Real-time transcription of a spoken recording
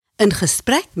In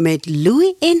gesprek met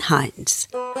Louis en Heinz.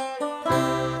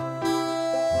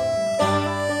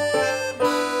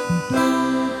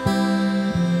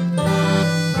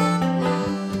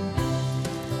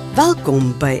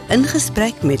 Welkom by In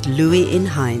gesprek met Louis en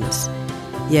Heinz.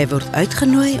 Jy word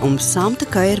uitgenooi om saam te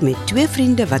kuier met twee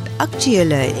vriende wat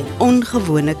aktuele en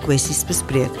ongewone kwessies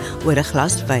bespreek oor 'n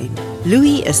glas wyn.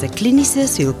 Louis is 'n kliniese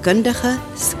sielkundige,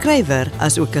 skrywer,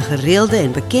 asook 'n gereelde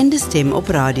en bekende stem op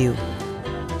radio.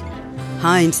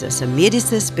 Heinz is 'n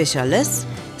mediese spesialis,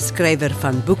 skrywer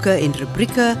van boeke en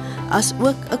rubrieke,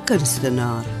 asook 'n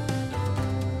kunstenaar.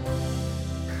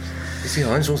 Dis die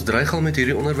Heinz, ons dreig al met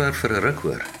hierdie onderwerp vir 'n ruk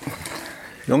hoor.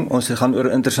 Jong, ons gaan oor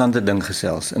 'n interessante ding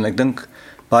gesels en ek dink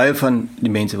baie van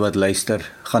die mense wat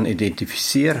luister gaan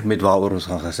identifiseer met waaroor ons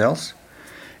gaan gesels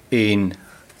en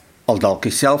al dalk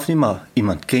self nie, maar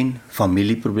iemand ken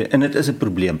familieprobleme en dit is 'n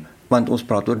probleem want ons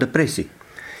praat oor depressie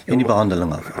en die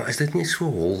behandeling af. Maar is dit nie so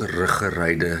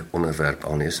holriggeryde onderwerp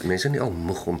al nie? Is mense nie al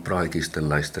moeg om praatjies te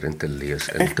luister en te lees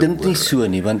en Ek te dink nie hoor? so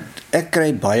nie, want ek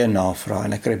kry baie navrae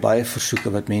en ek kry baie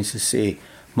versoeke wat mense sê,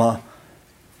 maar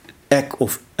ek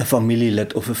of 'n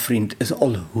familielid of 'n vriend is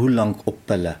al hoe lank op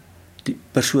pille. Die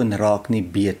persoon raak nie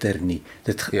beter nie.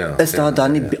 Is daar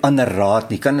dan nie ander raad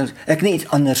nie? Kan ek nie iets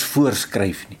anders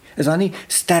voorskryf nie? Is daar nie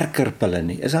sterker pille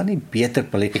nie? Is daar nie beter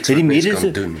pille nie?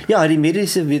 Die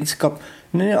mediese wetenskap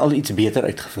nie al iets beter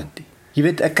uitgevind nie. Jy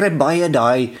weet, ek kry baie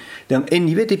daai ding en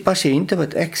jy weet die pasiënte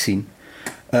wat ek sien,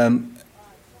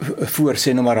 voor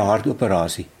sê nou maar 'n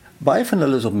hartoperasie. Baie van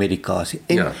hulle is op medikasie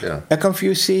en ek kan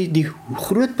vir jou sê die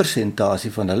groot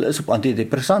persentasie van hulle is op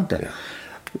antidepressante. Ja.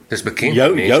 Dis bekend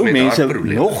jou mense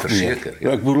nog verseker.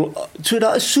 Ja. Ek bedoel, so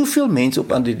daar is soveel mense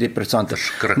op antidepressante.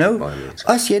 Nou,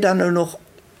 as jy dan nou nog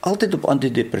altyd op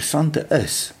antidepressante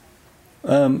is,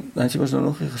 dan is jy mos nou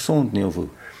nog nie gesond nie of hoe?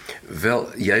 Wel,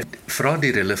 jy vra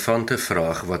die relevante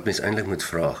vraag wat mens eintlik moet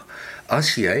vra.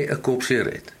 As jy 'n kopseer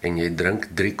het en jy drink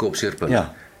 3 kopseerpille,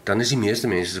 dan is die meeste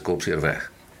mense se kopseer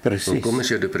weg. Presies. Hoekom is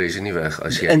jou depressie nie weg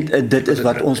as jy... En dit is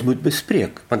wat ons moet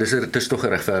bespreek. Want dit is toch 'n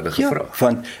regverdige vraag.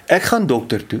 Want ek gaan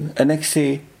dokter toe en ek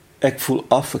sê, ek voel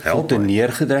af, ek voel te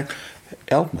neergedruk,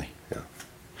 help my. Ja.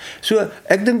 So,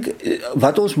 ek dink,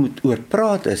 wat ons moet oor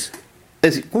praat is,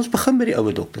 kom ons begin by die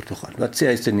ouwe dokter toe gaan, wat sê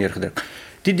hy is te neergedruk.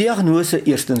 Die diagnose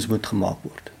eerstens moet gemaak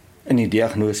word, en die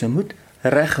diagnose moet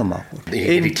reggemaak word.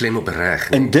 Die klem op reg.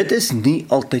 En dit is nie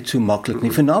altyd so maklik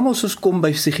nie. Veral as ons kom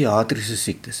by psigiatriese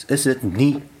siektes, is dit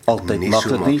nie altyd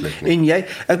maklik nie. En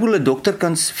ek bedoel 'n dokter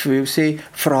kan vir jou sê,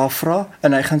 vra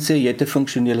en hy gaan sê jy het 'n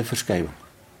funksionele verskywing.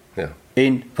 Ja.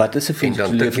 En wat is 'n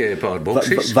funksionele? En dan tik jy 'n paar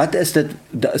boksies. Wat is dit?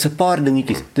 Daar is 'n paar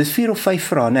dingetjies. Dis 4 of 5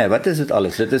 vrae, nee, wat is dit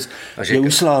alles? Dit is hoe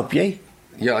slaap jy?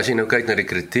 Ja, as jy nou kyk na die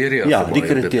kriteria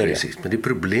vir depressies, maar die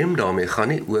probleem daarmee gaan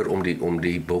nie oor om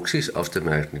die boksies af te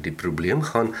merk nie. Die probleem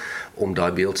gaan om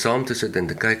daai beeld saam te sit en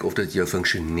te kyk of dit jou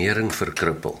funksionering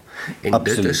verkrippel. En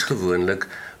Absoluut. Dit is gewoonlik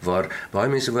waar baie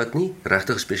mense wat nie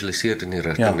regtig gespesialiseerd in die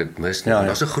rigting dit mis nie.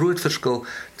 Daar's 'n groot verskil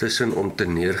tussen om te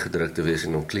neergedruk te wees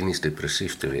en om klinies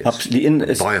depressief te wees. Absoluut. Die een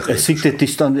is 'n siekte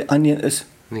toestand, die ander is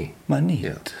nie. Maar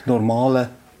nie. Normale.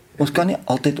 Ons kan nie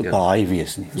altyd op haai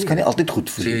wees nie. Ons kan nie altyd goed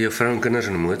voel. Sê jou vrou en kinders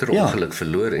in 'n motorongeluk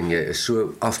verloor en jy is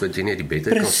so af dat jy nie die bed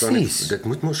kan staan nie. Dit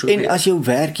moet mos so wees. En as jou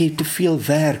werk jy te veel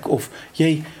werk of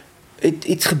jy het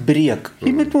iets gebreek,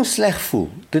 jy moet mos sleg voel.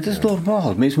 Dit is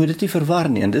normaal. Mense moet dit nie verwar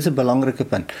nie en dis 'n belangrike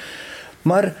punt.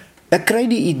 Maar ek kry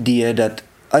die idee dat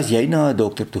as jy na 'n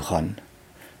dokter toe gaan,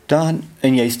 dan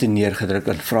en jy's te neergedruk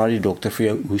en vra die dokter vir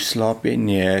jou, hoe slaap jy?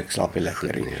 Nee, ek slaap nie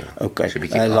lekker nie.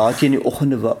 Okay. Laat jy in die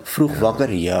oggende vroeg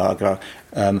wakker? Ja, ek raak.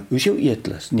 Hoe is jou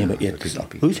eetlus? Nee, my eetlus.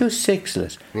 Hoe is jou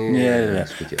sekslus? Nee.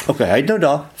 Okay, hy het nou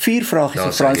daar 4 vragies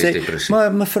gevra en sê,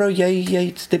 maar mevrou,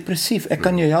 jy is depressief. Ek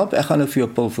kan jou help. Ek gaan nou vir jou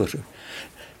pil voorsien.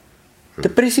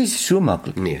 Depressie is so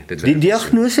maklik. Nee, die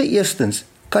diagnose eerstens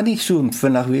kan nie so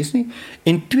vinnig wees nie.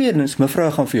 En tweedens,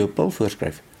 mevrou gaan vir jou pil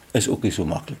voorskryf. Is ook nie so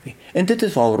maklik nie. En dit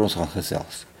is waaroor ons gaan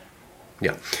gesels.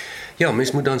 Ja,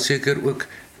 mens moet dan seker ook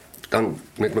dan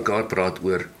met mekaar praat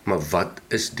oor, maar wat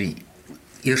is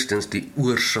eerstens die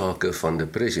oorsake van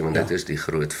depressie, want dit is die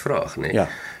groot vraag, né? Ja.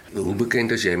 Hoe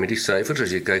bekend is jy met die syfers?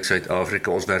 As jy kyk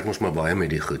Suid-Afrika, ons werk ons maar baie met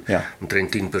die goed.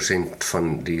 Omtrent 10%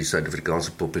 van die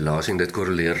Suid-Afrikaanse populasie, en dit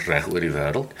korreleer reg oor die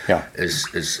wêreld,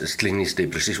 is klinies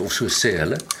depressief, of so sê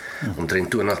hulle.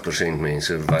 Omtrent 20%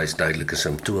 mense wys duidelike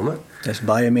simptome. Dis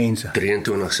baie mense.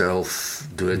 23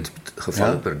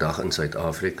 selfdoodgevalle per dag in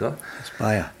Suid-Afrika. Dis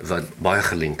baie. Wat baie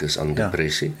gelink is aan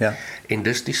depressie. En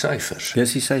dis die syfers.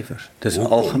 Dis die syfers. Dis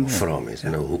algemeen. Vra mense,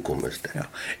 nou hoekom is dit?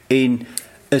 En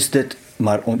is dit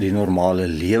maar die normale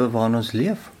lewe waarin ons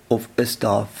leef? Of is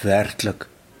daar werklik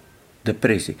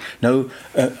depressie. Nou,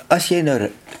 as jy nou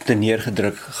te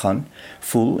neergedruk gaan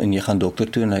voel en jy gaan dokter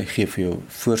toe en hy gee vir jou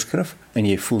voorskrif en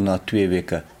jy voel na 2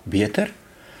 weke beter,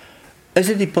 is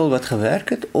dit die pil wat gewerk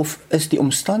het of is die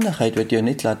omstandigheid wat jou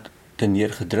net laat te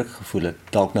neergedruk gevoel het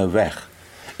dalk nou weg?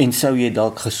 En sou jy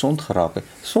dalk gesond geraak het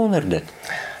sonder dit?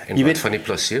 En jy weet van die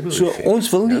placebo effect. So ons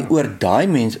wil nie oor daai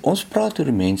mense, ons praat oor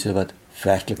die mense wat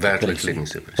werklik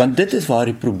kliniese depressie. Want dit is waar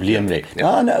die probleem lê.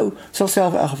 Nou sal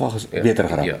self in elk geval beter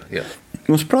geraak. Ja.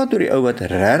 Ons praat oor die ou wat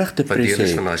regtig depressie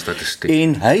het. Van daai statistiek.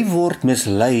 En hy word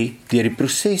mislei deur die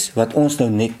proses wat ons nou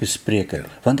net bespreek het.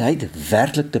 Want hy het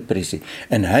werklik depressie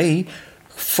en hy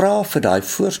vra vir daai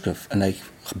voorskrif en hy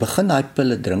begin daai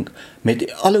pille drink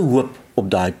met alle hoop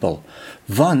op daai pil.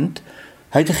 Want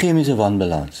hy het 'n chemiese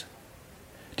wanbalans.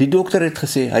 Die dokter het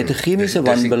gesê hy het 'n chemiese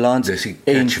wanbalans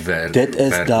en dit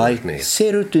is daai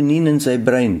serotonien in sy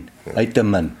brein uit te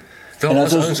min. Wel,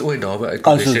 as ons ooit daarby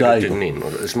uitkom met serotonien,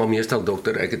 is maar meestal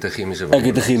dokter, ek het 'n chemiese wanbalans.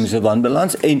 Ek het 'n chemiese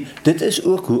wanbalans en dit is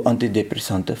ook hoe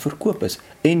antidepressante verkoop is.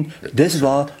 En dis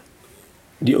waar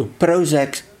die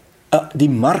Prozac die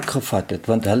mark gevat het,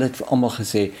 want hulle het almal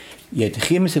gesê jy het 'n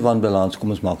chemiese wanbalans, kom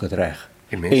ons maak dit reg.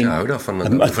 En mense hou daarvan,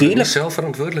 want hulle nie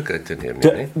selfverantwoordelikheid te neem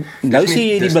nie. Nou sê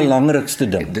jy die belangrikste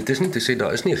ding. Dit is nie te sê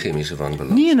daar is nie 'n chemiese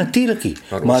wanbalans. Nee, natuurlik nie.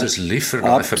 Maar ons is lief vir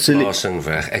daai verplasing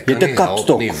weg. Ek kan nie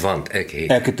help nie want ek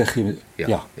het 'n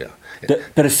chemiese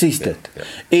presies dit.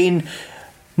 En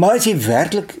maar as jy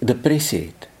werklik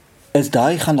depressie het,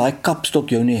 gaan daai kapstok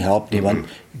jou nie help nie, want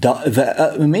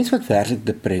 'n mens wat werklik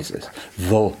depressief is,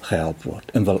 wil gehelp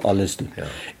word en wil alles doen.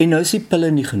 En nou is die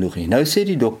pille nie genoeg nie. Nou sê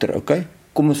die dokter, okay,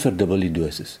 kom ons verdubbel die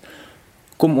dosis.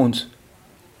 Kom ons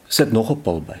sit nog 'n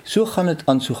pil by. So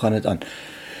gaan dit aan.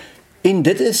 En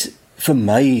dit is vir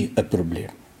my 'n probleem.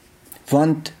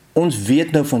 Want ons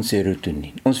weet nou van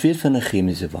serotonien. Ons weet van 'n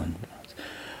chemiese wanbalans.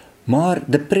 Maar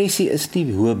depressie is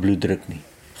nie hoë bloeddruk nie.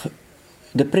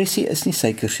 Depressie is nie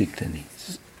suikersiekte nie.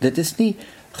 Dit is nie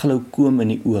glaukoom in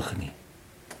die oog nie.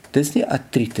 Dit is nie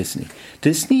artritis nie.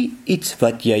 Dit is nie iets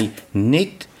wat jy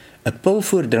net 'n pil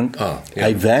voordrink,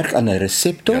 hy werk aan 'n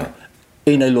reseptor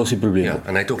en hy los die probleem op.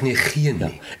 En hy het ook nie geen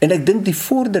nie. En ek dink die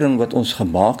vordering wat ons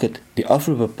gemaak het die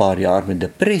afgelope paar jaar met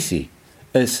depressie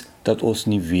is dat ons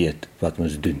nie weet wat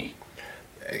ons doen nie.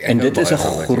 En dit is 'n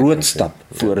groot stap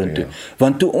vorentoe.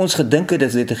 Want toe ons gedink het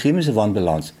dit is 'n chemiese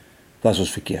wanbalans, was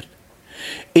ons verkeerd.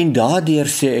 En daardeur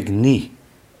sê ek nie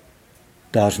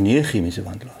daar's nie 'n chemiese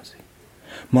wanbalans nie.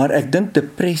 Maar ek dink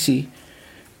depressie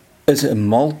is 'n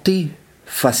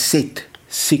multifacet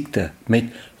siekte met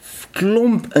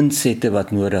klomp insette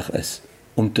wat nodig is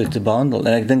om dit te behandel.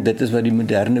 En ek dink dit is wat die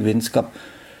moderne wetenskap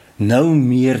nou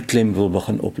meer klem wil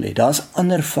begin oplê. Daar's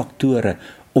ander faktore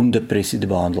om depressie te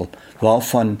behandel,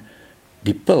 waarvan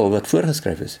die pil wat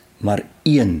voorgeskryf is, maar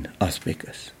een aspek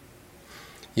is.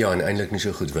 Ja, en eintlik nie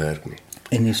so goed werk nie.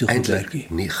 En nie so goed werk nie.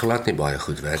 Nie glad nie baie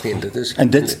goed werk nie, en dit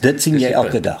is dit sien jy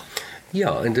elke dag.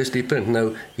 Ja, en dis die punt.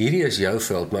 Nou, hierdie is jou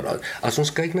veld, maar as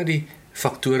ons kyk na die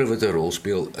faktore wat 'n rol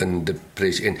speel in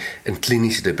depressie en in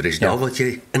kliniese depressie, daar wat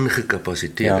jy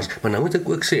ingekapasiteer is. Maar nou moet ek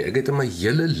ook sê, ek het in my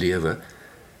hele lewe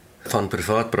van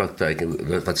privaat praktyk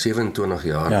wat 27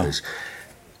 jaar is,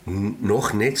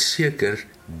 nog net seker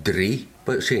 3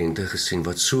 pasiënte gesien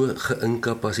wat so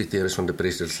geïnkapasiteer is van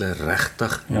depressie dat hulle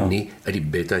regtig nie uit die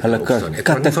bed uit kan opstaan.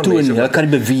 Hulle kan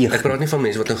nie beweeg. Ek praat nie van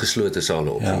mense wat in geslote sale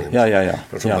opgeneem is. Ja.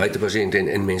 Van buitepasiënte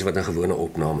en mense wat in gewone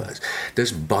opname is.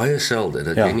 Dis baie selde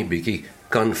dat jy nie bietjie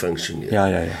kan funksioneer.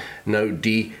 Ja. Nou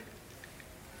die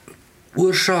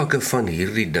oorsake van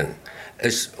hierdie ding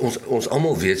is ons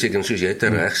almal weet seker, soos jy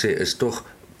reg sê, is tog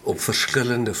op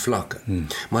verskillende vlakke.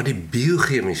 Maar die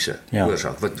biochemiese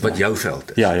oorsaak wat jou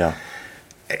veld is. Ja.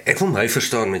 Ek wil my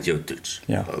verstaan met jou toets.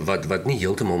 Wat nie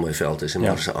heeltemal my veld is,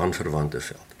 maar 'n aanverwante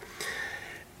veld.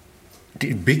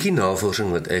 Die bietjie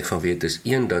navorsing wat ek van weet is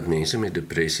dat mense met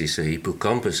depressie se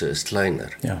hippocampus is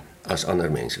kleiner as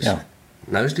ander mense se.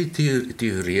 Nou is die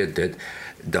teorie dit,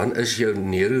 dan is jou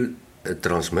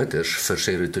neurotransmitters vir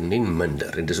serotonien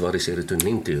minder, en dis waar die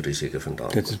serotonien teorie seker vandaan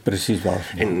kom. Dit is presies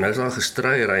waar. En nou is daar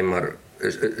gestryery, maar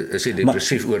is jy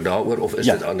depressief oor daaroor of is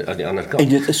dit aan die ander kant? En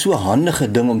dit is so 'n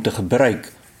handige ding om te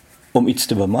gebruik om iets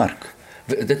te bemark.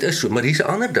 Dit is so, maar hier's 'n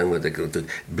ander ding wat ek wil doen.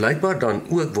 Blykbaar dan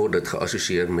ook word dit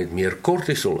geassosieer met meer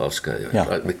kortisol afskeiding,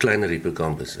 met kleiner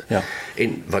hippocampusse.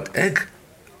 En wat ek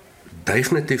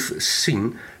definitief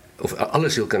sien, of alle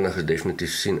sielkundiges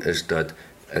definitief sien, is dat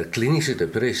kliniese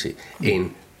depressie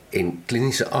en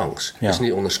kliniese angs is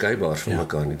nie onderskeibaar van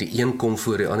mekaar nie. Die een kom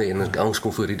voor die ander en die angs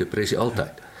kom voor die depressie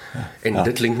altyd. En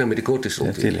dit link nou met die kortisol.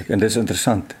 Natuurlik, en dis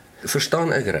interessant.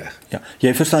 Verstaan ek reg? Ja,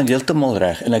 jy verstaan heeltemal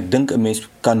reg, en ek dink 'n mens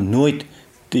kan nooit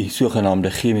die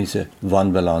sogenaamde chemiese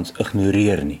wanbalans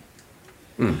ignoreer nie.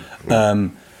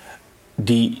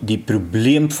 Die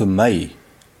probleem vir my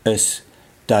is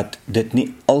dat dit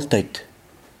nie altyd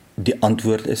die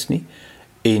antwoord is nie,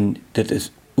 en dit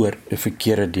is oor 'n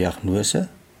verkeerde diagnose,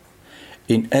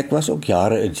 en ek was ook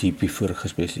jare 'n GP voor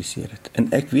gespesialiseer het, en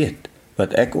ek weet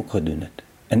wat ek ook gedoen het,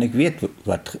 en ek weet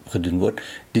wat gedoen word.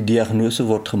 Die diagnose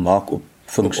word gemaak op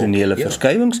funksionele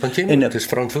verskywings, en dit is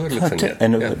verantwoordelik van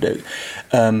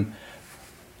jou.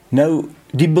 Nou,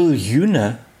 die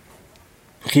biljoene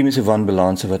chemiese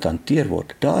wanbalanse wat hanteer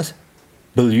word, daar's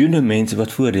biljoene mense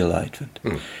wat voordele uitvind.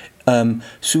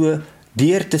 So,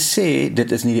 deur te sê,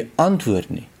 dit is nie die antwoord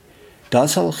nie, daar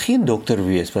sal geen dokter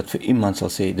wees wat vir iemand sal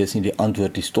sê, dit is nie die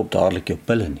antwoord, die stop dadelik jou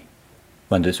pille nie,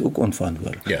 want dit is ook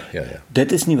onverantwoordelik. Ja.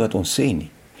 Dit is nie wat ons sê nie.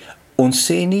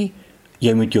 Ons sê nie,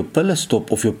 jy moet jou pille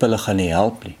stop, of jou pille gaan nie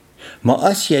help nie. Maar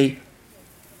as jy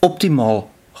optimaal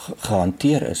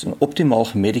gehanteer is, en optimaal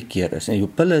gemedikeer is, en jou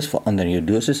pille is verander, en jou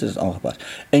dosis is aangepas,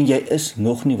 en jy is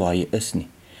nog nie waar jy is nie.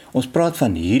 Ons praat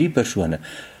van hierdie persone.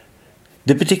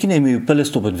 Dit beteken nie, jy jou pille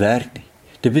stop, het werk nie.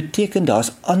 Dit beteken,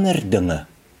 daar's ander dinge,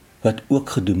 wat ook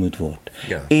gedoen moet word.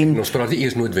 Ja, en ons praat nie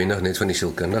eers noodwendig net van die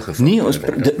sielkundige faktore. Nee, ons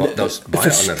daar's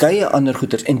baie verskeie ander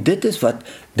goeters, en dit is wat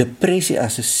depressie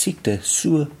as 'n siekte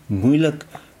so moeilik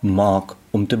maak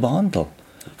om te behandel.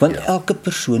 Want elke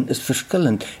persoon is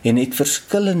verskillend en het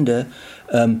verskillende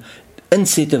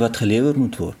insette wat gelewer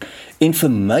moet word. En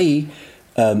vir my,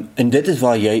 en dit is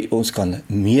waar jy ons kan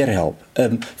meer help,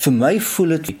 vir my voel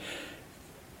dit,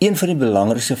 een van die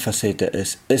belangrikste fasette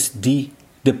is die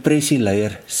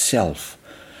depressieleier self.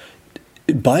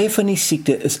 Baie van die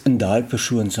siekte is in daai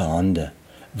persoon se hande,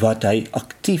 wat hy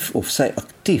aktief of sy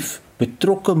aktief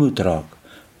betrokke moet raak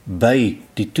by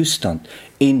die toestand,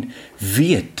 en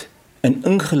weet, en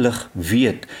ingelig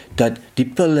weet, dat die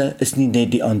pille is nie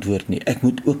net die antwoord nie. Ek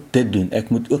moet ook dit doen, ek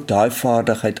moet ook daai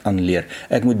vaardigheid aanleer,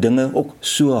 ek moet dinge ook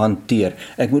so hanteer,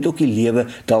 ek moet ook die lewe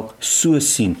dalk so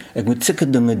sien, ek moet sulke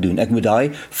dinge doen, ek moet daai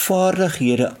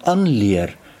vaardighede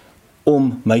aanleer,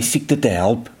 om my siekte te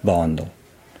help behandel.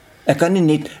 Ek kan nie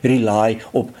net rely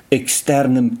op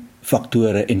eksterne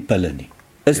faktore en pille nie.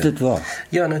 Is dit waar?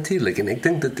 Ja, natuurlik, en ek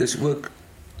dink dit is ook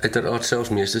uiteraard selfs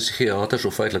meeste psigiaters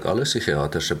of feitelik alle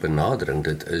psigiaters se benadering,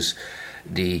 dit is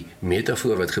die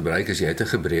metafoor wat gebruik is, jy het 'n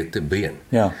gebreekte been.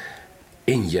 Ja.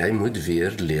 En jy moet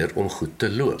weer leer om goed te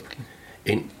loop.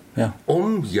 En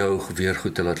om jou weer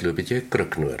goed te laat loop, het jy 'n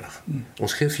kruk nodig.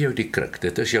 Ons gee vir jou die kruk,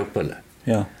 dit is jou pille.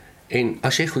 Ja. En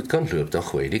as jy goed kan loop, dan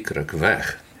gooi jy die kruk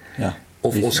weg. Ja.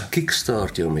 Of ons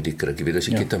kickstart jou met die kruk. Jy weet, as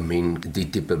jy ketamien, die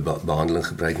tipe behandeling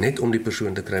gebruik, net om die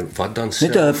persoon te kry, wat dan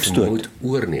self moet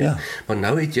oorneem. Ja. Maar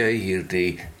nou het jy hier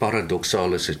die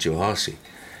paradoksale situasie.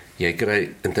 Jy kry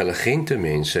intelligente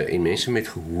mense en mense met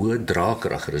hoë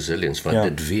draagkrag, resilience, wat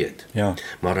dit weet. Ja.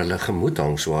 Maar hulle gemoed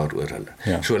hang swaar oor hulle.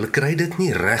 Ja. So hulle kry dit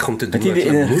nie reg om te doen wat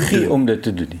hulle moet doen. Om dit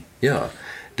te doen nie. Ja.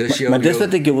 Dus maar dis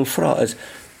wat ek jou wil vra is,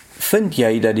 vind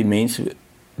jy dat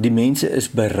die mense is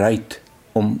bereid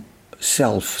om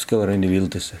self skouer in die wiel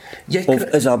te sit? Of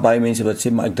is daar baie mense wat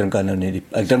sê, maar ek drink aan nou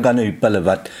die pille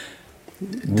wat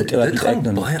dit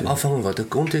gaan baie afhang wat 'n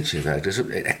konteks jy werk.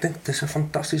 Ek dink dis 'n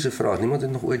fantastiese vraag. Niemand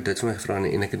het nog ooit dit vir my gevra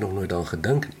nie en ek het nog nooit daaraan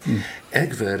gedink nie.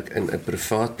 Ek werk in 'n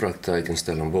privaat praktyk in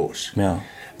Stellenbosch. Ja.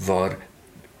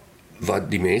 Wat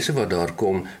die mense wat daar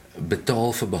kom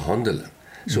betaal vir behandeling.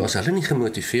 So as hulle nie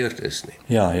gemotiveerd is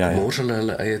nie, mors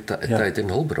hulle eie tyd en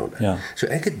hulpbronne. Ja. So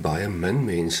ek het baie min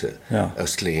mense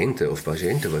as kliënte of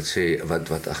pasiënte wat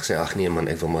sê ag nee man,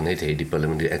 ek wil maar net hê die pille,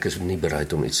 maar ek is nie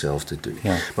bereid om iets self te doen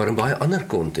nie. Maar in baie ander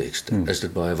kontekste is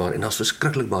dit baie waar en daar's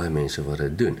verskriklik baie mense wat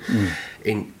dit doen.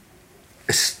 En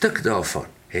 'n stuk daarvan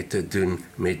het te doen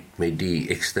met die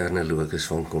eksterne locus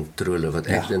van kontrole wat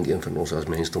ek dink een van ons as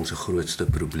mensdom se grootste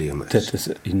probleem is. Dit is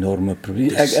 'n enorme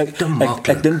probleem.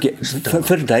 Ek dink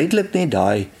verduidelik net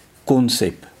daai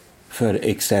konsep vir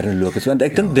eksterne locus, want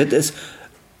ek dink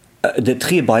dit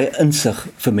gee baie insig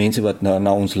vir mense wat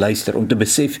na ons luister om te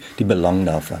besef die belang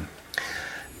daarvan.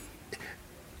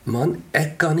 Man,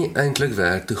 ek kan nie eintlik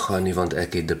werk toe gaan nie want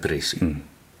ek het depressie.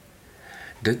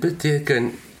 Dit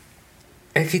beteken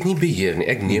ek het nie beheer nie,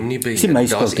 ek neem nie beheer.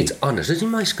 Daar's iets anders, dit is nie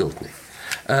my skuld nie.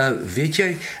 Weet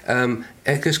jy,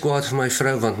 ek is kwaad vir my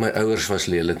vrou want my ouers was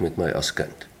lelik met my as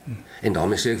kind. En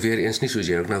daarmee sê ek weer eens nie, soos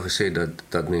jy ook nou gesê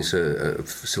dat mense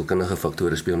sielkundige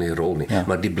faktore speel nie 'n rol nie,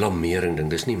 maar die blamering ding,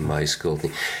 dis nie my skuld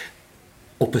nie.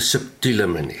 Op 'n subtiele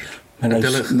manier.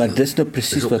 Maar dis nou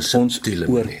presies wat ons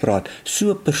oor praat.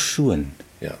 So 'n persoon,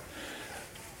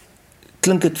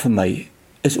 klink dit vir my,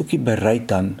 is ook nie bereid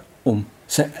dan om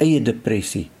sy eie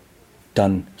depressie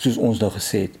dan, soos ons nou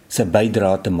gesê het, sy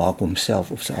bydra te maak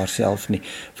homself of sy haarself nie.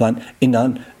 En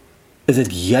dan is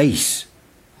dit juis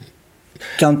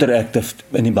counteractive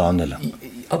in die behandeling.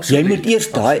 Absoluut. Jy moet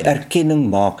eers daai erkenning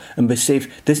maak en besef,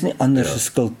 dis nie ander se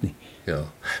skuld nie. Ja,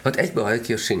 wat ek baie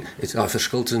keer sien, is daar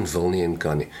verskil tussen wil nie en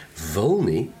kan nie. Wil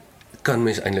nie, kan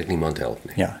mens eintlik niemand help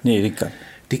nie. Ja, nee, dit kan.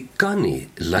 Die kan nie,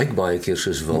 lyk baie keer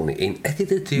soos wil nie. En ek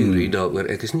het 'n teorie daaroor,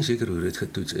 ek is nie seker hoe dit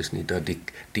getoets is nie, dat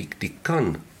die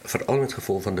kan, veral met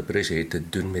gevolg van depressie, het te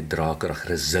doen met draagkrag,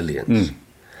 resilience.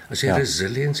 As jy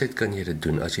resilience het, kan jy dit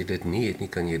doen. As jy dit nie het nie,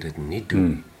 kan jy dit nie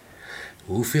doen.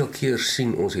 Hoeveel keer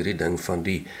sien ons hierdie ding van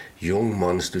die jong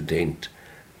man student,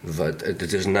 wat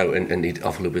dit is nou in die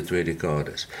afgelope 2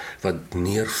 dekades, wat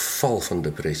neerval van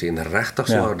depressie en regtig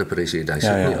swaar depressie, hy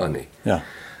sit nie aan nie. Ja.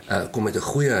 Kom met 'n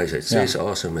goeie huis uit, 6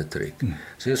 A's in matriek.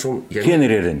 Sê vir hom,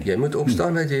 jy moet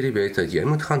opstaan uit hierdie bed uit, jy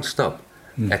moet gaan stap.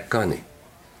 Ek kan nie.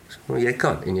 Maar jy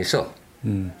kan en jy sal.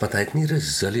 Want hy het nie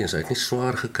resilience, hy het nie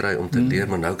swaar gekry om te leer,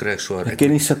 maar nou kry ek swaar. Ek ken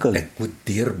nie sukkel. Ek moet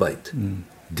deurbyt.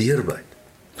 Deurbyt.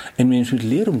 En mens moet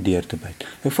leer om deur te byt.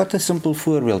 Ek vat 'n simpel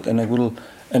voorbeeld en ek bedoel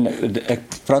ek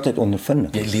praat uit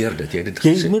ondervinding. Jy leer dit, jy het dit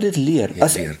gesê. Jy moet dit leer.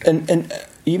 As en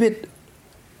jy weet,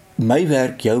 my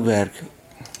werk, jou werk,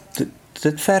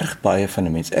 dit verg baie van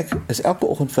 'n mens. Ek is elke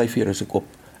oggend 5 uur as ek op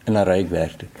en dan ry ek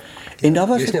werk toe. En daar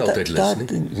was jy is nie altyd lus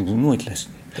nie. Nooit lus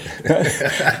nie.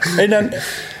 En dan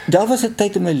daar was 'n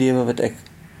tyd in my lewe wat ek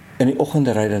in die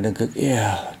oggende ry, dan dink ek,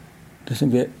 ja, dis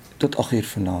weer tot 8 uur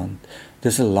vanaand.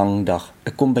 Dis 'n lang dag.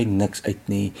 Ek kom by niks uit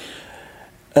nie.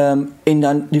 En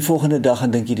dan die volgende dag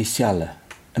dan dink jy dieselfde.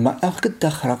 Maar elke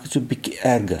dag raak dit so 'n bietjie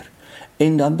erger.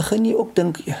 En dan begin jy ook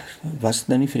dink, ja, was dit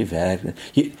nou nie vir die werk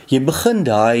nie. Jy begin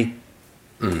daai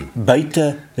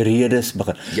buite redes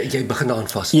begin. Jy begin daaraan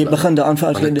vas. Jy begin daaraan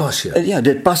vas. Dit pas jou. Ja,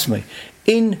 dit pas my.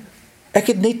 En ek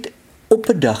het net op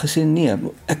 'n dag gesê, nee,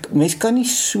 mens kan nie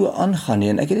so aangaan nie,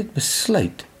 en ek het dit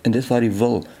besluit, en dit is waar die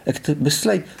wil. Ek het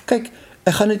besluit, kyk,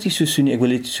 ek gaan dit nie so nie, ek wil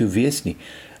dit so wees nie.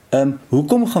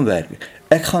 Hoekom gaan werk?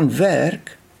 Ek gaan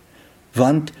werk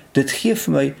want dit gee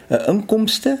vir my 'n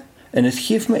inkomste en dit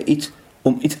gee vir my iets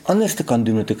om iets anders te kan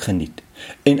doen wat ek geniet.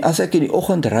 En as ek in die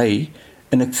oggend ry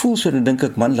en ek voel so, dan dink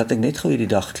ek, man, laat ek net gou hierdie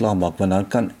dag klaarmaak, want dan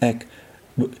kan ek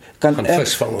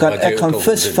vis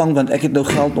vang, want ek het nou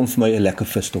geld om vir my 'n lekker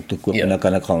visstok te koop, en dan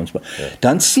kan ek gaan ontspan.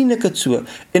 Dan sien ek dit so,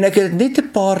 en ek het dit net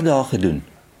 'n paar dae gedoen.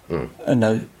 En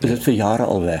nou is dit vir jare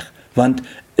al weg, want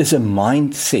is 'n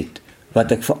mindset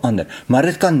wat ek verander. Maar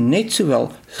dit kan net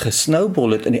sowel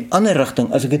gesnowball het in die ander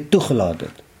rigting as ek dit toegelaat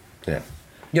het.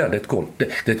 Ja, dit kan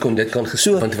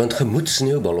want gemoed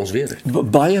sneeubal, ons weet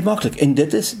dit. Baie maklik, en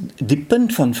dit is die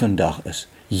punt van vandag is,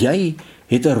 jy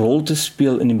het 'n rol te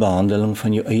speel in die behandeling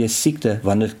van jou eie siekte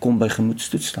wanneer dit kom by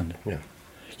gemoedstoestande.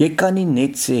 Jy kan nie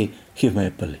net sê, geef my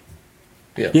 'n pillie.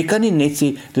 Jy kan nie net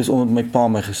sê, dis omdat my pa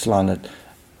my geslaan het,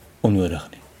 onnodig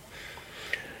nie.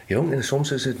 Jong, en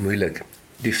soms is dit moeilik.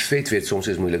 Die feit weet soms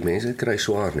is moeilik, mense kry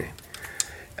swaar nie.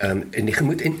 En die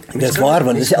gemoed en dis waar,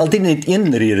 want dit is altyd net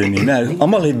een rede nie. Nou,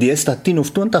 almal het deesdae 10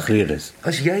 of 20 redes.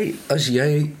 As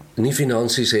jy nie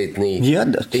finansies het nie,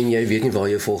 en jy weet nie waar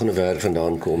jou volgende werk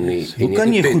vandaan kom nie, hoe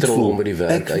kan jy goed voel om by die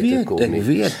werk uit te kom nie. Ek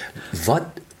weet.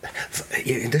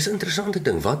 Dis 'n interessante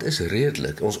ding. Wat is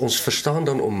redelik? Ons verstaan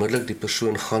dan onmiddellik die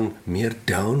persoon gaan meer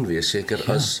down wees, seker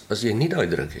as jy nie daai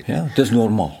druk het. Ja, dis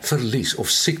normaal. Verlies of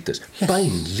siektes,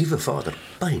 pyn, liewe Vader,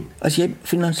 pyn. As jy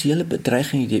finansiële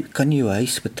bedreiging het, kan jy jou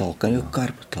huis betaal, kan jou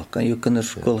kar betaal, kan jou kinders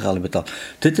skoolgeld betaal.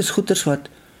 Dit is goeders wat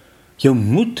jou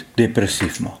moed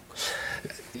depressief maak.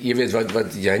 Jy weet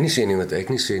wat jy nie sê nie, wat ek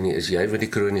nie sê nie, is jy wat die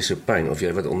kroniese pyn, of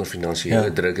jy wat onder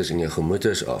finansiële druk is en jou gemoed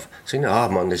is af. Sê nie,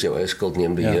 man, dis jou eie skuld,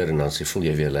 neem beheer, en dan sê, voel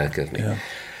jy weer lekker nie.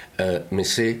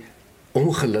 Mens sê,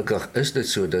 ongelukkig is dit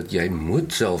so, dat jy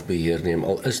moet self beheer neem,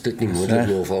 al is dit nie moontlik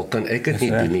nie, of al kan ek dit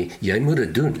nie doen nie, jy moet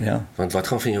dit doen, want wat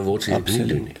gaan van jou word, as jy dit nie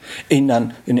doen nie. En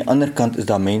dan, aan die ander kant is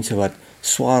daar mense wat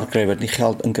swaar kry, wat nie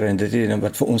geld inkry, en dit is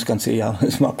wat vir ons kan sê, ja,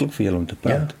 is maklik vir julle om te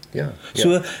praat.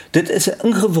 So, dit is 'n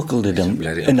ingewikkelde ding,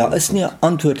 en daar is nie 'n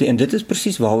antwoord nie, en dit is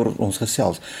presies waaroor ons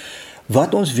gesels.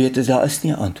 Wat ons weet is, daar is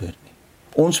nie 'n antwoord nie.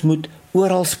 Ons moet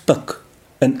oral pik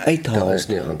en uithaal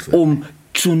om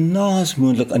so naas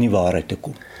moontlik aan die waarheid te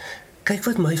kom. Kyk,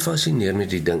 wat my fascineer met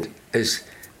die ding, is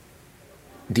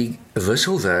die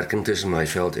wisselwerking tussen my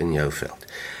veld en jou veld.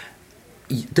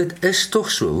 Dit is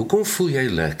tog so, hoekom voel jy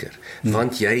lekker?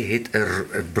 Want jy het 'n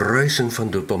bruising van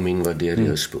dopamien wat deur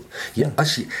jou spoel.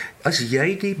 As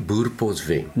jy die boerpot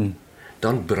wen,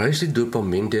 dan bruis die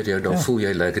dopamien deur jou, dan voel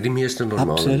jy lekker, die meeste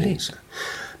normale mense.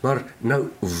 Maar nou,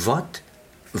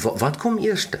 wat kom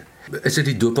eerste? Is dit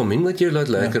die dopamien wat jou laat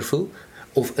lekker voel?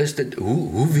 Of is dit,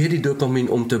 hoe weet die dopamien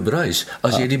om te bruis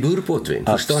as jy die boerpot wen?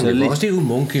 Verstaan jy, waar is die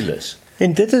homunculus?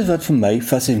 En dit is wat vir my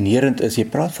fascinerend is, jy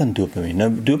praat van dopamien.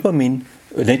 Nou, dopamien,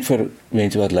 net vir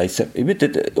mense wat luister, jy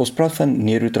weet, ons praat van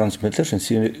neurotransmitters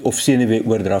of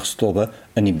senuwee-oordragstowwe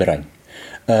in die brein.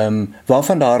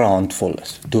 Waarvan daar 'n handvol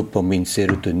is. Dopamien,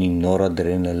 serotonien,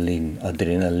 noradrenalien,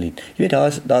 adrenalien. Jy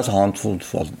weet, daar's 'n handvol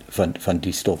van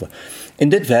die stowwe. En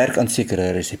dit werk aan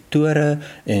sekere reseptore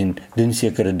en doen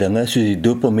sekere dinge, soos die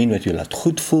dopamien wat jou laat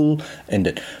goed voel en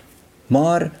dit.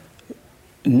 Maar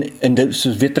en dit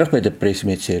is weer terug by depressie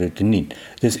met serotonien.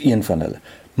 Dis een van hulle.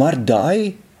 Maar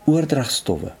daai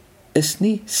oordragstowwe is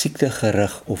nie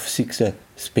siektegerig of siekte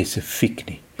spesifiek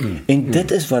nie. En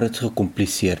dit is wat dit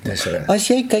gekompliseer maak. As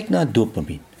jy kyk na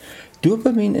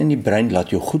dopamien in die brein laat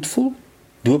jou goed voel.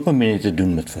 Dopamien het te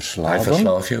doen met verslawing. Hy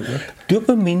verslaaf jou ook.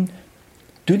 Dopamien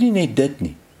doen nie net dit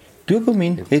nie.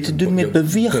 Dopamien het te doen met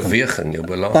beweging. Beweging, jou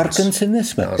balans.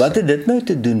 Parkinsonisme. Wat het dit nou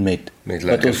te doen met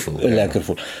lekker voel? Lekker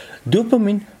voel.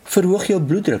 Dopamien verhoog jou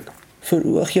bloeddruk.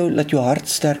 Verhoog jou, laat jou hart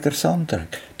sterker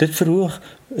saamtrek. Dit verhoog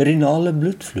renale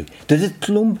bloedvloei. Dit het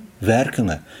klomp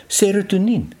werkinge.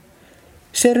 Serotonien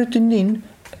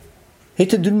het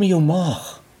te doen met jou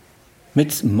maag.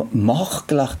 Met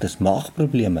maagklagtes,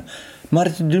 maagprobleme. Maar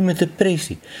het te doen met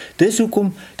depressie. Dis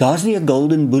hoekom, daar's nie 'n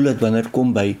golden bullet wanneer het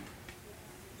kom by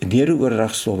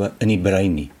neurooordragstowwe in die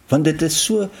brein nie. Want dit is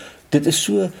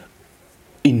so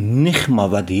enigma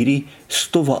wat hierdie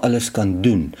stowwe alles kan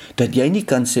doen, dat jy nie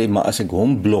kan sê, maar as ek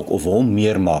hom blok of hom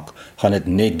meer maak, gaan dit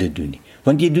net dit doen nie.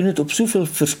 Want jy doen dit op soveel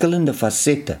verskillende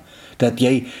fasette, dat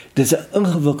dis 'n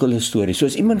ingewikkelde storie. So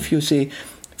as iemand vir jou sê,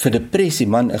 vir depressie,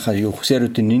 man, ek gaan jou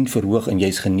serotonien verhoog en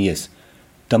jy's genees,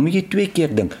 dan moet jy 2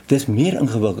 keer dink, dis meer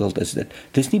ingewikkeld as dit.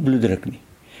 Dis nie bloeddruk nie.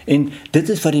 En dit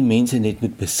is wat die mense net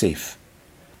moet besef.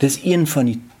 Dis een van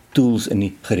die tools in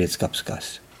die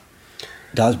gereedskapskas.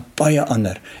 Daar's baie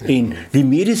ander. En die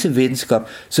mediese wetenskap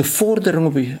se vordering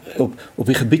op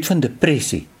die gebied van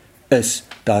depressie is,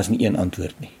 daar's nie een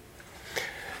antwoord nie.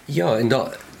 Ja, en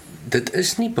dit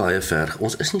is nie baie ver,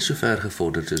 ons is nie so ver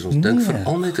gevorderd as ons dink,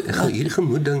 veral met hierdie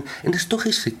gemoedding, en dis tog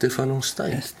die siekte van ons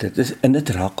tyd. Dit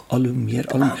raak al hoe meer,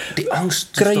 die angs,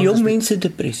 kry jong mense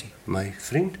depressie. My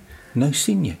vriend, nou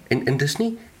sien jy. En dis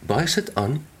nie, baie sit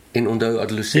aan, en onthou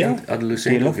adolescent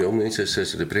of jong mense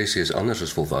se depressie is anders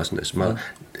as volwassenes,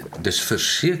 maar dis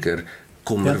verseker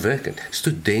kommerwekkend.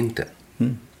 Studente,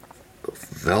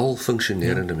 wel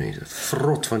funksionerende mense,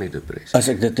 vrot van die depressie. As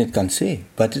ek dit net kan sê,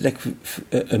 wat het ek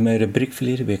in my rubriek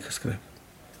verlede week geskryf?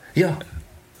 Ja.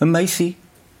 'n meisie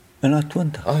in haar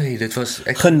 20. Ai, dit was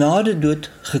genade dood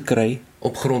gekry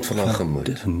op grond van haar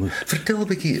gemoed. Vertel 'n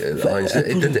bietjie,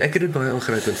 ek het dit baie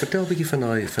aangrypend. Vertel 'n bietjie van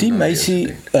daai die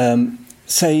meisie,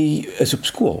 sy is op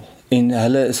skool en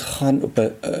hulle is gegaan op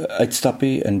 'n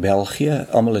uitstappie in België.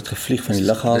 Almal het gevlieg van die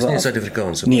lughawe af. Dis nie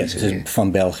Suid-Afrikaanse meisie nie. Nee, dis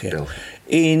van België.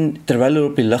 En terwyl hulle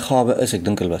op die lughawe is, ek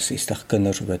dink hulle was 60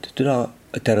 kinders of wat, toe daar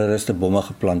 'n terroriste bomme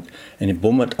geplant en die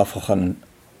bom het afgegaan en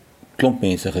klomp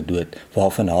mense gedood,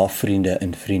 waarvan haar vriende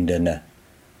en vriendinne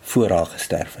voor haar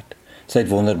gesterf het. Sy het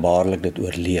wonderbaarlik dit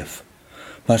oorleef.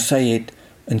 Maar sy het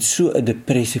in so 'n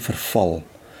depressie verval.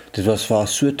 Dit was vir haar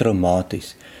so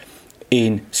traumaties.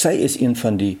 En sy is een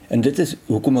van die, en dit is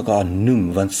hoekom ek haar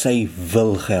noem, want sy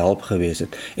wil gehelp gewees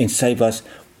het. En sy was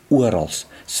oral.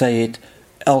 Sy het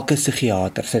elke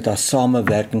psigiater, sy het haar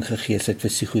samewerking gegee, sy het vir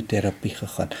psigoterapie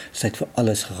gegaan, sy het vir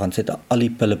alles gegaan, sy het al die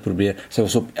pille probeer, sy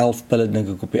was op 11 pille dink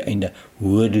ek op die einde,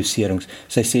 hoë doserings,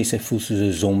 sy sê sy voel soos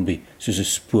 'n zombie, soos 'n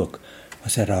spook, maar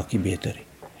sy raak nie beter nie,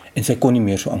 en sy kon nie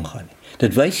meer so aangaan nie.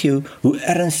 Dit wys jou hoe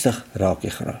ernstig raak jy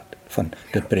geraak van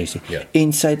depressie,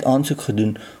 en sy het aansoek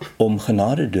gedoen om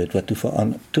genade dood, wat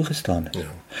toegestaan is.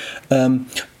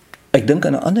 Ek dink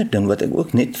aan 'n ander ding, wat ek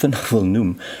ook net vinnig wil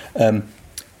noem,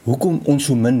 hoekom ons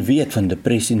so min weet van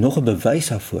depressie, nog 'n bewys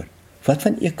daarvoor. Wat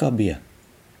van EKB?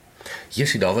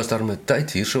 Jessie, daar was daar 'n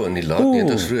tyd hierso in die laat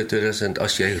 90s, vroeë 2000,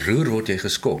 as jy roer word jy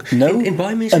geskok. Nou, en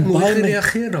baie mense het mooi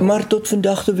gereageer daarop. Maar tot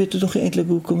vandag toe weet ons nog nie eintlik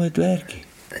hoekom dit werk nie.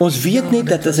 Ons weet net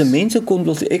dat as 'n mens 'n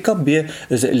konvulsie, EKB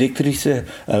is 'n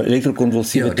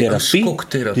elektrokonvulsiewe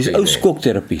terapie. Dis ou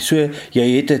skokterapie. So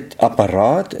jy het 'n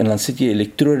apparaat en dan sit jy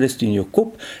elektrodes in jou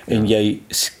kop en jy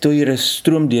stuur 'n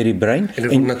stroom deur die brein. En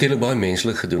dit word natuurlik baie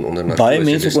menslik gedoen onder narkose. Baie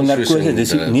mense onder narkose. Dis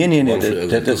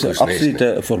dit is 'n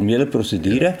absolute formele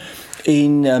prosedure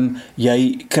en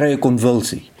jy kry 'n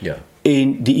konvulsie. Ja.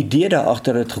 En die idee daar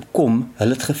agter het gekom,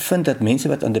 hulle het gevind dat mense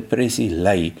wat aan depressie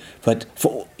ly, wat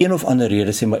vir een of ander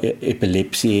rede sê maar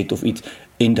epilepsie het of iets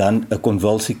en dan 'n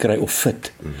konvulsie kry of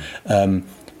fit,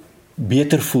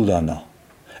 beter voel daarna.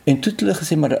 En toe het hulle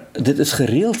gesê maar dit is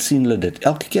gereeld sien hulle dit.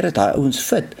 Elke keer dat daai ouens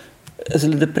fit, is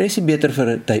hulle depressie beter vir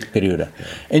 'n tydperiode.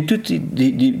 En toe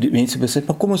die mense besluit,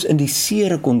 maar kom ons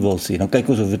indiseer 'n konvulsie, dan kyk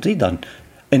ons of dit dan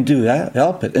en toe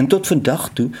help het. En tot vandag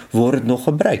toe word dit nog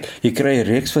gebruik. Jy kry 'n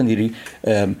reeks van hierdie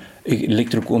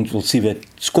elektrokonvulsiewe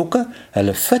skokke,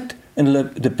 hulle fit en hulle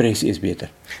depressie is beter.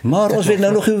 Maar ons weet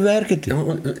nou nog hoe werk dit.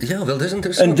 Ja, wel dis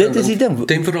interessant. En dit is die ding.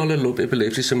 Temporale loop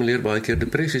epilepsie simuleer baie keer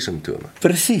depressie simptome.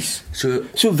 Presies.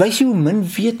 So wys jy hoe min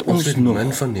weet ons nog.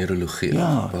 Min van neurologie.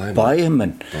 Ja, baie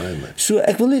min. So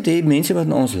ek wil net hê mense wat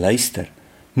na ons luister,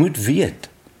 moet weet.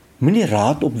 Moenie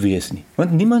raad op wees nie,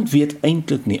 want niemand weet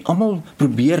eintlik nie. Almal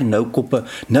probeer nou koppe.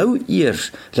 Nou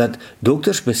eers dat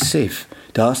dokters besef,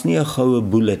 daar's nie 'n goue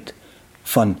bullet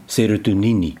van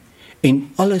serotonien nie. En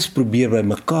alles probeer by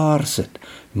mekaar sit.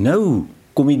 Nou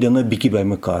kom die dinge bietjie by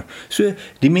mekaar. So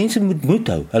die mense moet moed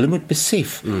hou. Hulle moet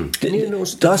besef.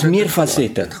 Daar's meer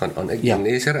fasette. Dit gaan aan. Ek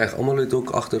is reg. Almal het ook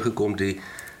agtergekom die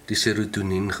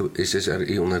serotonien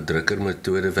SSRI onderdrukker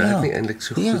metode werk nie eintlik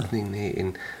so goed nie,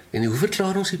 nê. En hoe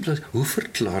verklaar ons hoe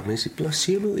verklaar mense die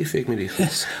placebo effek met die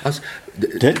as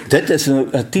dit is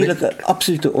natuurlik 'n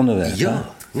absolute onderwerp.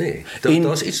 Ja, nee.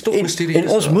 Daar's iets tog mysterieus. En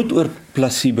ons moet oor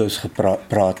placebos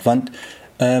praat want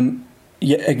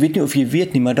ek weet nie of jy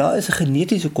weet nie, maar daar is 'n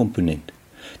genetiese komponent.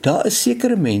 Daar is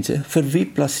sekere mense vir wie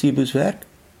placebos werk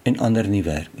en ander nie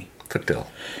werk nie. Vertel.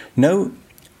 Nou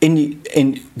en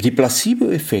die placebo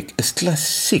effek is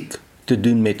klassiek te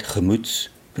doen met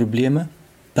gemoedsprobleme,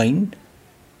 pyn,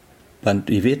 want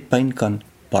jy weet pyn kan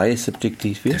baie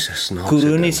subjektief wees.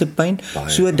 Kroniese pyn.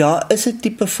 So daar is 'n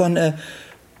tipe van 'n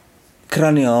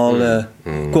kraniale,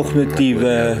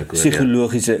 kognitiewe,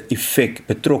 psigologiese effek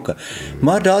betrokke.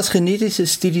 Maar daar's genetiese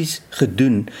studies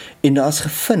gedoen en daar's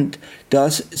gevind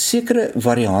daar's sekere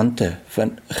variante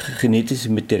van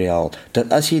genetiese materiaal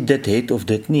dat as jy dit het of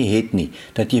dit nie het nie,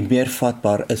 dat jy meer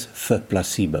vatbaar is vir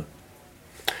placebo.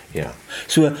 Ja.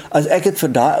 So as ek dit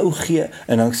vir daai ou gee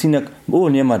en dan sien ek,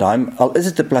 nee, maar daai al is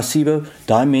dit 'n placebo,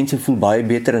 daai mense voel baie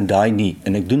beter en daai nie.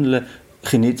 En ek doen hulle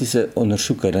genetiese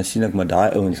ondersoeke, dan sien ek maar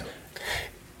daai ouens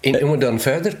en moet dan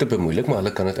verder te bemoeilik, maar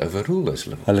hulle kan dit overrule as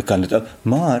hulle kan dit.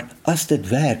 Maar as dit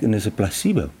werk en is 'n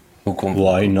placebo,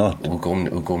 why not?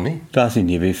 Hoekom nie? Daar's nie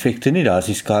neeweffekte nie, daar's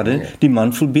nie skade nie. Die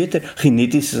man voel beter,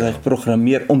 geneties is hy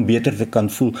geprogrammeer om beter te kan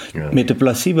voel met 'n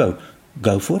placebo.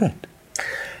 Go for it.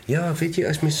 Ja, weet jy,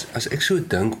 as ek so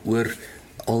dink oor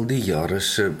al die jare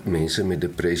se mense met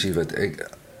depressie wat ek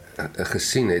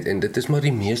gesien het, en dit is maar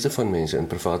die meeste van mense in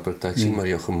privaat praktyk sien maar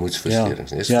jou gemoedsversteurings.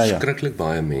 Dit is verskriklik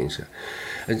baie mense.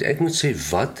 En ek moet sê,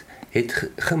 wat het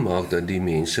gemaak dat die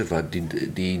mense wat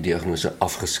die diagnose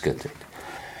afgeskit het?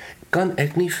 Kan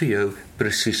ek nie vir jou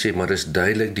presies sê, maar dis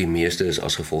duidelik die meeste is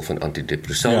as gevolg van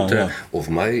antidepressante of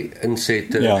my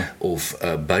insette of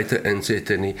buite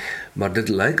insette nie, maar dit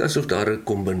lyk asof daar 'n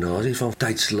kombinasie van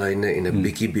tydslyne en 'n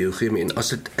bietjie biochemie, en as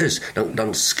dit is,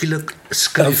 dan skielik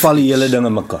skuif val die hele ding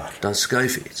in mekaar. Dan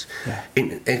skuif iets.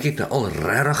 En ek het al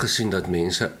regtig gesien dat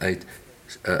mense uit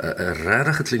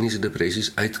regtig kliniese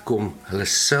depressies uitkom, hulle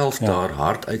self daar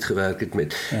hard uitgewerk het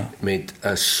met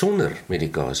sonder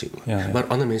medikasie. Maar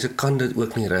ander mense kan dit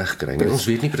ook nie reg kry nie. Ons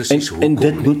weet nie presies hoekom nie. En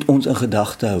dit moet ons in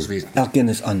gedagte hou. Elkeen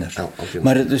is anders.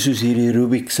 Maar dit is soos hierdie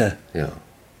Rubik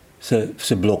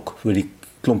se blok vir die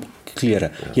klomp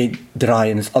klere. Jy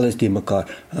draai en is alles te mekaar.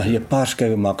 As jy 'n paar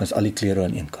skywe maak, is al die klere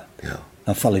aan een kant.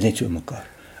 Dan val dit net so in mekaar.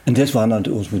 En dis waarna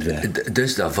ons moet werk.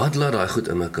 Dis daar, wat laat daai goed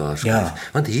in mekaar skuif?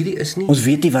 Want hierdie is nie, ons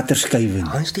weet nie watter skuif nie.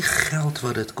 Dit is die geld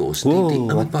wat dit kos, die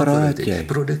impak wat dit het,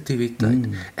 produktiwiteit.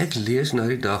 Ek lees nou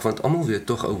die dag, want almal weet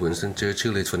tog ou Winston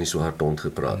Churchill het van die swart hond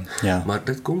gepraat. Maar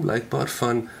dit kom blykbaar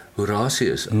van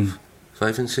Horatius af.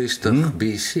 65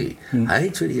 BC. Hy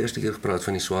het vir die eerste keer gepraat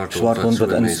van die swart hond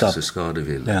wat mense se skade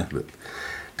wil loop.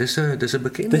 Dis 'n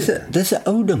bekende. Dis 'n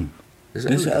ou ding.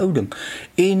 Dis 'n ou ding.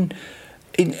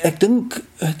 En ek dink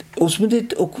ons moet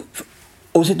dit ook,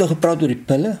 ons het nou gepraat oor die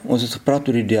pille, ons het gepraat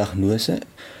oor die diagnose.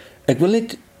 Ek wil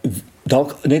net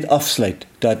dalk net afsluit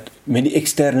dat met die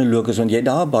eksterne locus, want jy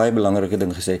daar baie belangrike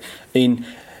ding gesê, en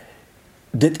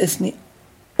dit is nie,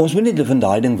 ons moet net van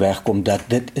daai ding wegkom dat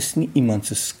dit is nie iemand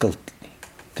se skuld nie.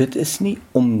 Dit is nie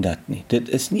omdat nie. Dit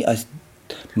is nie as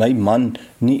my man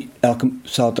nie elke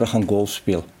Saterdag gaan golf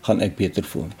speel, gaan ek beter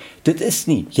voel nie. Dit is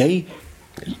nie,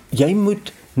 jy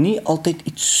moet nie altyd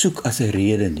iets soek as 'n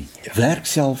rede nie. Werk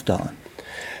self daaraan.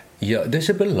 Ja, dis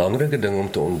 'n belangrike ding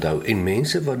om te onthou, en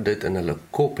mense wat dit in hulle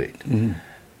kop het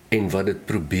en wat dit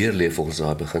probeer leef volgens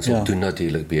daai beginsel, doen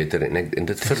natuurlik beter, en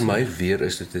dit vir my weer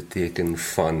is dit 'n teken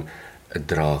van 'n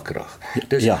draagkrag.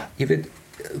 Dis jy weet,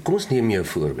 kom ons neem jou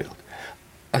voorbeeld.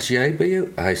 As jy by jou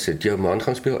huis sit, jou man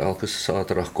gaan speel elke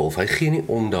Saterdag golf, hy gee nie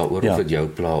om daaroor of dit jou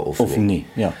pla of nie.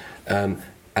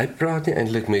 hy praat nie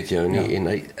eintlik met jou nie en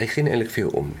hy gee nie eintlik vir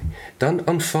jou om nie. Dan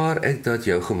aanvaar ek dat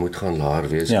jou gemoed gaan laer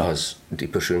wees as die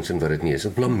persoon sin wat dit nie is.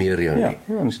 Ek blameer jou nie.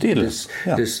 Ja, natuurlik.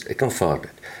 Dus ek aanvaar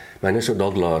dit. Myne sou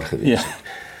dalk laer gewees het.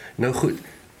 Nou goed.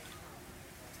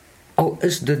 Al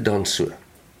is dit dan so,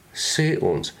 sê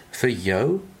ons, vir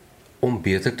jou om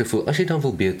beter te voel, as jy dan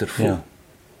wil beter voel,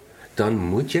 dan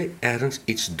moet jy ergens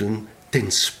iets doen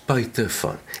ten spyte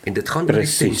van. En dit gaan nie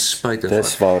ten spyte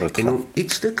van. En om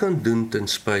iets te kan doen ten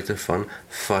spyte van,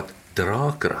 vat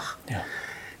draagkrag. Ja.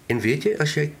 En weet jy,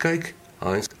 as jy kyk,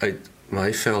 Heinz, uit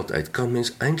my veld uit, kan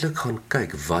mens eintlik gaan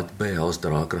kyk wat behels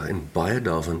draagkrag en baie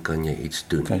daarvan kan jy iets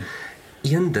doen. Okay.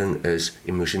 Een ding is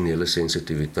emosionele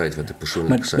sensitiwiteit wat 'n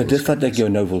persoonlike Maar dis wat ek jou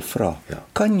nou wil vra.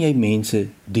 Kan jy mense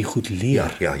die goed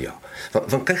leer? Ja.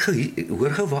 Want kyk gou,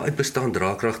 hoor gou waaruit bestaan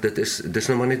draagkrag, dis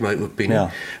nou maar net my opinie,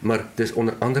 maar dis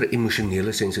onder andere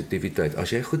emosionele sensitiwiteit. As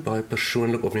jy goed baie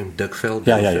persoonlik opneem, dikvel,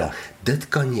 dit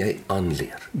kan jy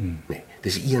aanleer. Nee,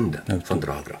 dis een ding van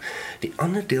draagkrag. Die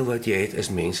ander deel wat jy het is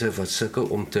mense wat sukkel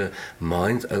om te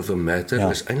mind over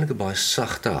matter, is eintlik 'n baie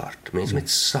sagte hart. Mense met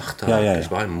sagte hart is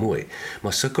baie mooi,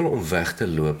 maar sukkel om weg te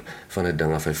loop van 'n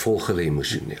ding af, hy volg hulle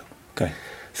emosioneel.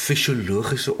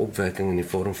 Fisiologiese opwekking in die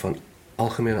vorm van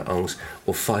algemene angs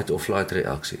of fight of flight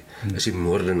reaksie is die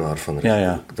moordenaar van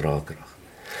draagkrag.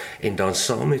 En dan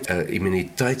saam met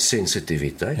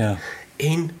immuniteitssensitiwiteit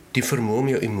en die vermoë om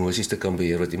jou emosies te kan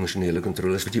beheer wat emosionele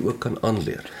kontrole is wat jy ook kan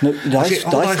aanleer. Nou,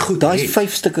 daai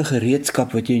 5 stukke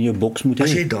gereedskap wat jy in jou boks moet hê.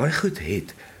 As jy daai goed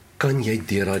het, kan jy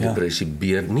deur daai depressie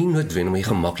beheer, nie noodwendig maar jy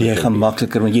gemakliker. Jy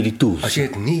gemakliker want jy die tools. As jy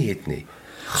dit nie het nie.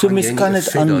 So mens kan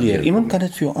dit aanleer. Iemand kan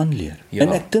dit vir jou aanleer.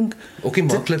 En ek dink ook nie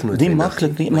maklik noodwendig. Nie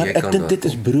maklik nie, maar ek dink dit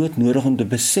is broodnodig om te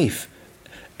besef.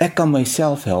 Ek kan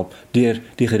myself help deur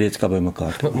die gereedskap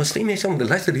bymekaar te. Maar stem jy saam,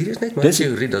 luister, hier is net my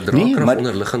teorie dat draagkrag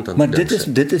onderliggend aan maar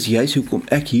dit is juist hoekom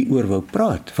ek hieroor wou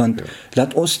praat, want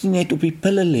laat ons nie net op die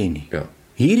pille lê nie.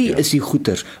 Hierdie is die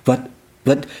goeters wat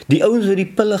die ouens wat die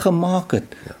pille gemaak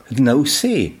het, nou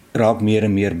sê raak meer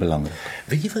en meer belangrik.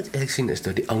 Weet jy wat ek sien is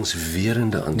dat die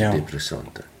angswerende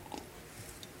antidepressante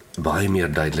baie meer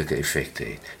duidelike effekte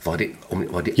het. Waar die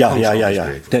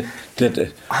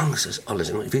angs is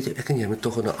alles. En weet jy, ek en jy moet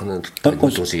tog in 'n ander tyd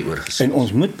ons hieroor gesê. En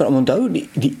ons moet onthou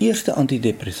die eerste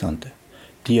antidepressante,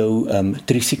 die jou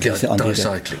trisikliese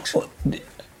antidepressante.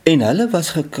 En hulle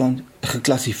was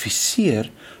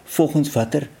geklassifiseer volgens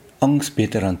watter angs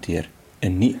beter hanteer.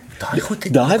 En nie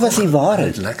daai was die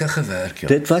waarheid. Het lekker gewerk,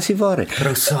 Dit was die waarheid.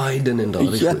 Prozaidin en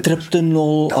daardie goed.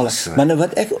 Triptanol, alles. Maar nou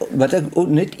wat ek ook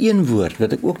net een woord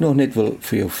wat ek ook nog net wil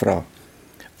vir jou vra.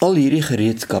 Al hierdie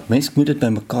gereedskap, mens moet dit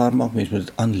bymekaar maak, mens moet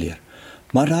dit aanleer.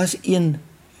 Maar daar is een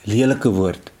lelike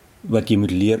woord wat jy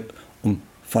moet leer om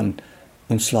van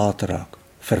ontslae te raak.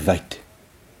 Verwyd.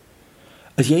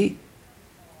 As jy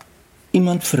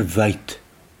iemand verwyd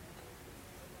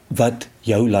wat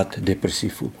jou laat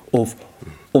depressief voel of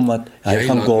omdat hy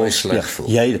gaan golf speel.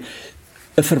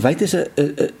 'n verwyd is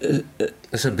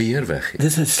 'n beheerweg.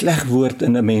 Dis 'n sleg woord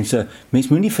in 'n mens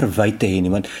moenie verwyte hê nie,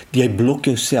 want jy blok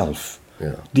jouself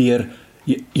deur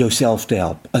jouself te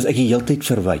help. As ek die hele tyd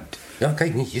verwyd. Ja,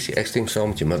 kyk nie, hier is ek stem saam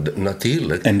met jou, maar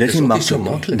natuurlik en dit is nie so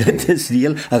maklik. Dit is die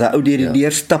heel as hy ou deur die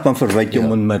stap en verwyd jou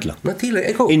onmiddellik. Natuurlik,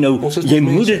 ek ook. En nou jy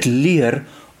moet dit leer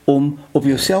om op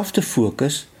jouself te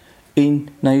fokus en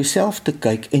na jouself te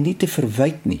kyk en nie te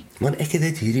verwyd nie. Man, ek het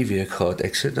dit hierdie week gehad.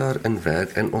 Ek sit daar in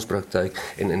werk in ons praktyk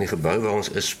en in die gebou waar ons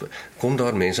is, kom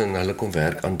daar mense en hulle kom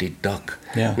werk aan die dak.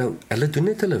 Nou, hulle doen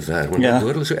net hulle werk, want dan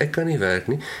hoor hulle so ek kan nie werk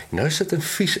nie. Nou sit en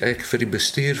vies ek vir die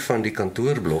bestuur van die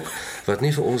kantoorblok wat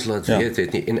nie vir ons laat weet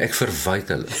het nie en ek verwyd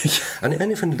hulle. Aan die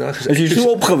einde van die dag is jy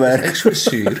so opgewerk. Ek so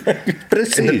suur.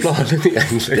 Presies. En dit plaas nie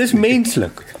eintlik. Dis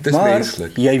menslik. Dis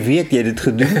menslik. Jy weet jy het dit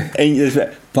gedoen en jy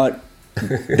maar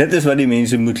dit is wat die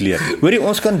mense moet leer. Hoorie,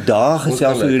 ons kan dae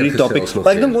gesels oor hierdie topik.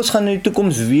 Maar ek dink ons gaan in die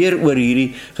toekoms weer oor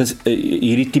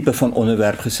hierdie tipe van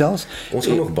onderwerp gesels. Ons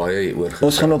gaan nog baie hieroor gesels.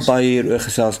 Ons gaan nog baie hieroor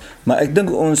gesels, maar ek dink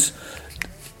ons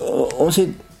het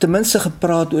ten minste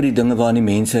gepraat oor die dinge waaraan die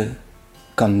mense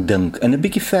kan dink en 'n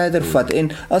bietjie verder vat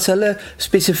en as hulle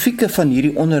spesifieke van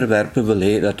hierdie onderwerpe wil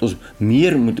hê dat ons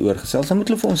meer moet oorgesels, dan moet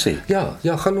hulle vir ons sê.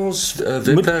 Ja, gaan ons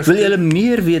wil julle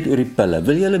meer weet oor die pille?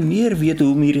 Wil julle meer weet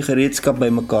hoe om hierdie gereedskap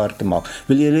bymekaar te maak?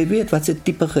 Wil julle weet wat se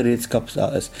tipe gereedskap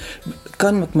daar is?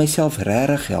 Kan ek myself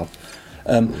regtig help?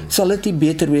 Sal dit nie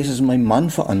beter wees as my man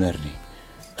verander nie?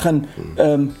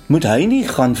 Moet hy nie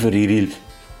gaan vir hierdie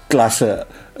klasse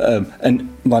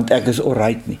want ek is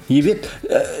alright nie. Jy weet,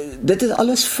 dit is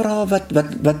alles vrae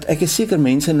wat ek is seker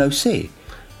mense nou sê.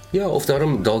 Ja, of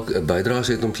daarom dalk 'n bydrae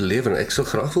het om te lewer. Ek sal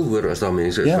graag wil hoor as daar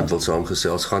mense is wat wil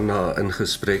saamgesels, gaan na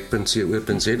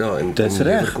ingesprek.co.za en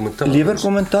lewer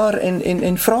kommentaar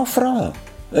en vra.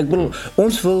 Ek bedoel,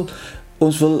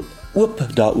 ons wil oop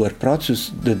daaroor praat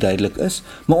soos dit duidelik is,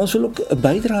 maar ons wil ook 'n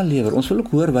bydrae lewer. Ons wil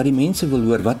ook hoor wat die mense wil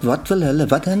hoor. Wat wil hulle?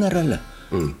 Wat hinder hulle?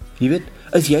 Jy weet,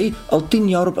 is jy al 10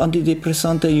 jaar op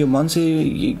antidepressante en jou man sê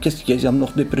jy's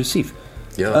nog depressief?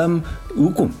 Ja.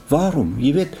 Hoekom? Waarom?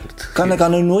 Jy weet, kan ek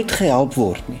dan nou nooit gehelp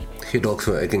word nie. Gee dalk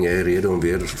vir ek en jy 'n rede om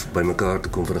weer by mekaar te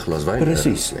kom vir 'n glas wyn.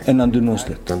 Presies. En dan doen ons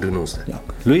dit. Ja.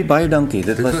 Louis, baie dankie.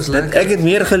 Dit was ek het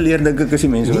meer geleer dink ek as die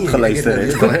mense wat geluister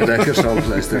het. Baie lekker saam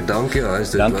geluister. Dankie Hans,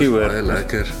 dit dankie, was hoor. Baie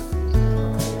lekker.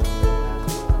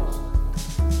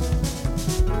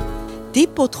 Die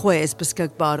potgooi is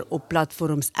beskikbaar op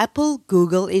platforms Apple,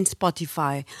 Google en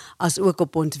Spotify, as ook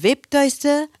op ons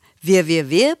webtuiste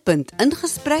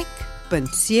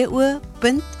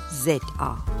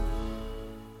www.ingesprek.co.za.